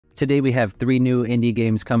Today we have 3 new indie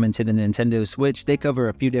games coming to the Nintendo Switch. They cover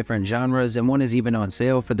a few different genres, and one is even on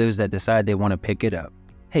sale for those that decide they want to pick it up.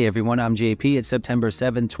 Hey everyone, I'm JP. It's September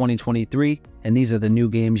 7, 2023, and these are the new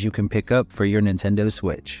games you can pick up for your Nintendo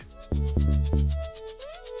Switch.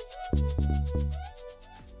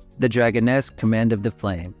 The Dragoness Command of the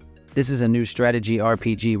Flame. This is a new strategy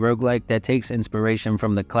RPG roguelike that takes inspiration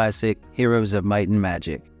from the classic Heroes of Might and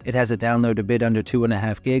Magic. It has a download a bit under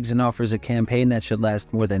 2.5 gigs and offers a campaign that should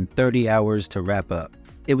last more than 30 hours to wrap up.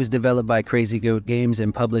 It was developed by Crazy Goat Games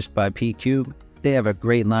and published by P-Cube. They have a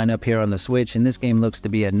great lineup here on the Switch, and this game looks to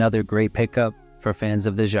be another great pickup for fans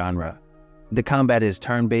of the genre. The combat is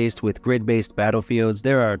turn-based with grid-based battlefields.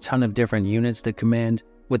 There are a ton of different units to command,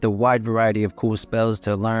 with a wide variety of cool spells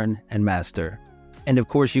to learn and master. And of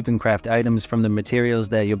course you can craft items from the materials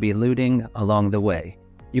that you'll be looting along the way.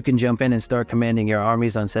 You can jump in and start commanding your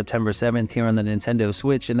armies on September 7th here on the Nintendo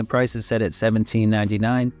Switch, and the price is set at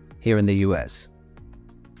 $17.99 here in the US.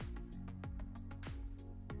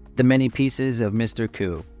 The Many Pieces of Mr.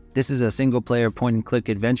 Coup. This is a single-player point-and-click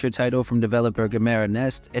adventure title from developer Gamera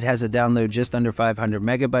Nest. It has a download just under 500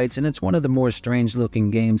 megabytes, and it's one of the more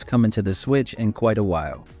strange-looking games coming to the Switch in quite a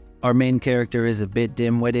while. Our main character is a bit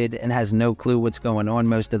dim-witted and has no clue what's going on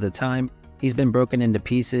most of the time. He's been broken into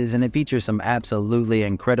pieces, and it features some absolutely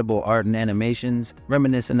incredible art and animations,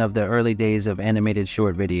 reminiscent of the early days of animated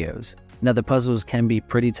short videos. Now the puzzles can be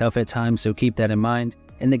pretty tough at times, so keep that in mind.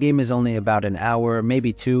 And the game is only about an hour,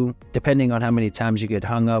 maybe 2, depending on how many times you get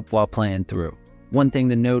hung up while playing through. One thing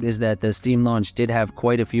to note is that the Steam launch did have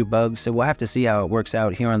quite a few bugs, so we'll have to see how it works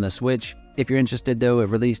out here on the Switch. If you're interested though, it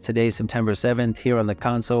released today, September 7th, here on the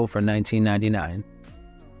console for $19.99.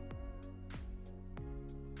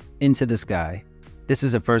 Into the Sky. This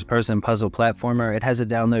is a first-person puzzle platformer. It has a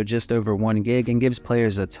download just over 1 gig and gives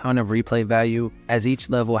players a ton of replay value, as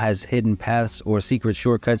each level has hidden paths or secret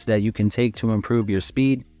shortcuts that you can take to improve your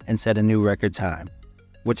speed and set a new record time.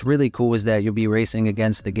 What's really cool is that you'll be racing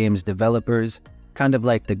against the game's developers, kind of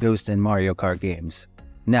like the Ghost and Mario Kart games.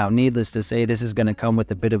 Now, needless to say, this is going to come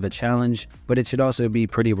with a bit of a challenge, but it should also be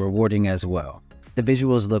pretty rewarding as well. The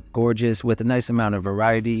visuals look gorgeous with a nice amount of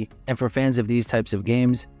variety, and for fans of these types of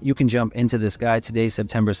games, you can jump Into the Sky today,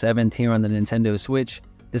 September 7th, here on the Nintendo Switch.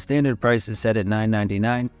 The standard price is set at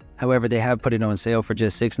 $9.99, however they have put it on sale for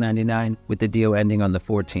just $6.99, with the deal ending on the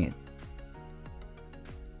 14th.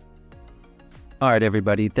 Alright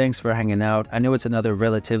everybody, thanks for hanging out. I know it's another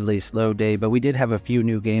relatively slow day, but we did have a few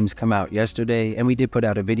new games come out yesterday, and we did put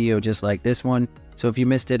out a video just like this one, so if you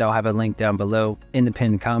missed it, I'll have a link down below in the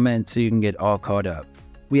pinned comment so you can get all caught up.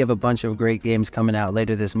 We have a bunch of great games coming out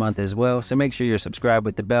later this month as well, so make sure you're subscribed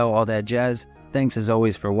with the bell, all that jazz. Thanks as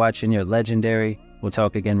always for watching, you're legendary. We'll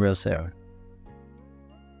talk again real soon.